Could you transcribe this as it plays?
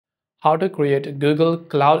How to create a Google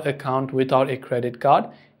Cloud account without a credit card.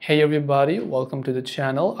 Hey everybody, welcome to the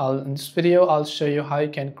channel. In this video, I'll show you how you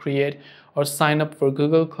can create or sign up for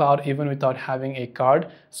Google Cloud even without having a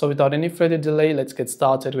card. So without any further delay, let's get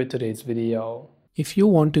started with today's video. If you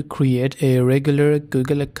want to create a regular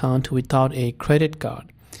Google account without a credit card,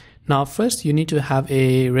 now first you need to have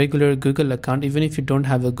a regular Google account even if you don't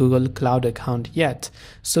have a Google Cloud account yet.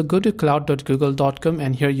 So go to cloud.google.com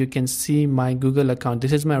and here you can see my Google account.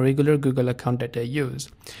 This is my regular Google account that I use.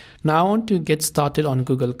 Now I want to get started on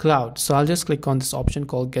Google Cloud. So I'll just click on this option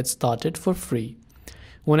called Get Started for free.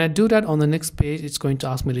 When I do that, on the next page, it's going to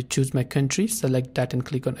ask me to choose my country. Select that and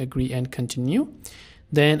click on Agree and Continue.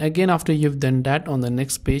 Then again, after you've done that, on the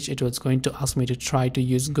next page, it was going to ask me to try to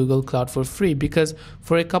use Google Cloud for free because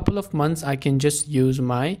for a couple of months, I can just use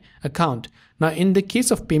my account. Now, in the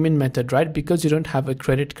case of payment method, right, because you don't have a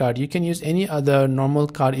credit card, you can use any other normal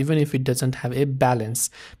card, even if it doesn't have a balance,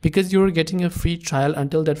 because you're getting a free trial.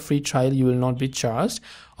 Until that free trial, you will not be charged.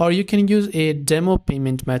 Or you can use a demo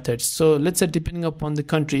payment method. So let's say depending upon the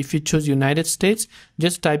country, if you choose United States,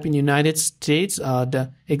 just type in United States,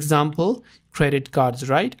 the example credit cards,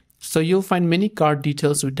 right? So you'll find many card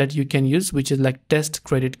details that you can use, which is like test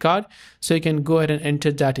credit card. So you can go ahead and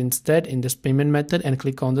enter that instead in this payment method and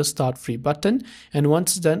click on the start free button. And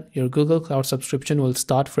once done, your Google Cloud subscription will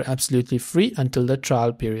start for absolutely free until the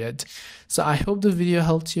trial period. So I hope the video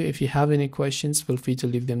helped you. If you have any questions, feel free to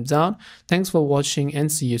leave them down. Thanks for watching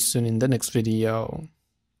and see you soon in the next video.